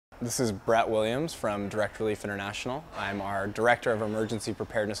This is Brett Williams from Direct Relief International. I'm our Director of Emergency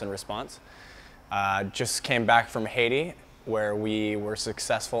Preparedness and Response. Just came back from Haiti, where we were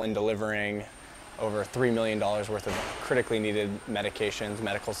successful in delivering over $3 million worth of critically needed medications,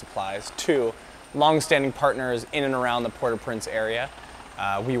 medical supplies, to long-standing partners in and around the Port-au-Prince area.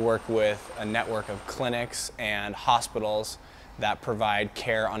 We work with a network of clinics and hospitals that provide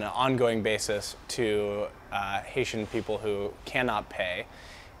care on an ongoing basis to Haitian people who cannot pay.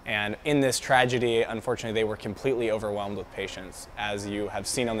 And in this tragedy, unfortunately, they were completely overwhelmed with patients. As you have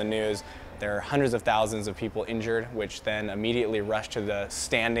seen on the news, there are hundreds of thousands of people injured, which then immediately rushed to the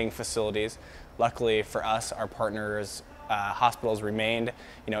standing facilities. Luckily for us, our partners' hospitals remained,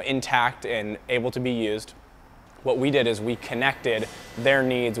 intact and able to be used. What we did is we connected their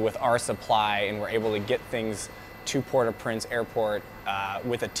needs with our supply, and were able to get things to Port-au-Prince Airport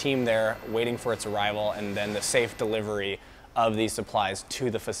with a team there waiting for its arrival, and then the safe delivery of these supplies to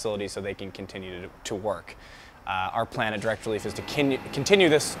the facility so they can continue to work. Our plan at Direct Relief is to continue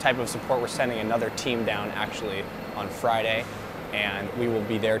this type of support. We're sending another team down actually on Friday, and we will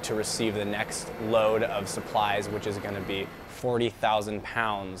be there to receive the next load of supplies, which is going to be 40,000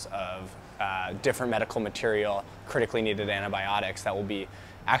 pounds of different medical material, critically needed antibiotics that will be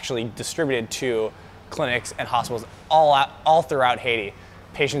actually distributed to clinics and hospitals all throughout Haiti.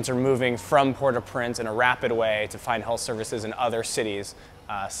 Patients are moving from Port-au-Prince in a rapid way to find health services in other cities.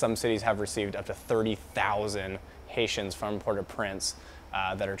 Some cities have received up to 30,000 Haitians from Port-au-Prince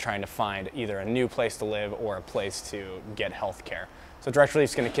that are trying to find either a new place to live or a place to get health care. So Direct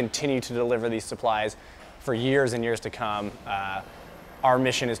Relief is going to continue to deliver these supplies for years and years to come. Our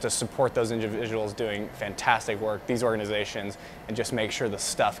mission is to support those individuals doing fantastic work, these organizations, and just make sure the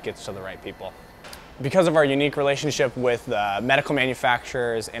stuff gets to the right people. Because of our unique relationship with medical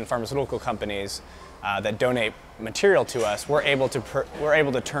manufacturers and pharmaceutical companies that donate material to us, we're able to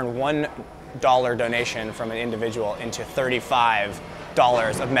turn $1 donation from an individual into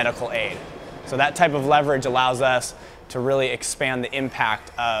 $35 of medical aid. So that type of leverage allows us to really expand the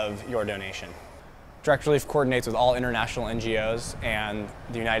impact of your donation. Direct Relief coordinates with all international NGOs and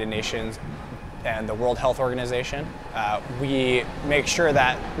the United Nations and the World Health Organization. We make sure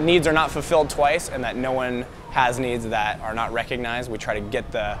that needs are not fulfilled twice and that no one has needs that are not recognized. We try to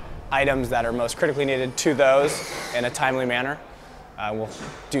get the items that are most critically needed to those in a timely manner. We'll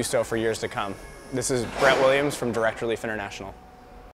do so for years to come. This is Brett Williams from Direct Relief International.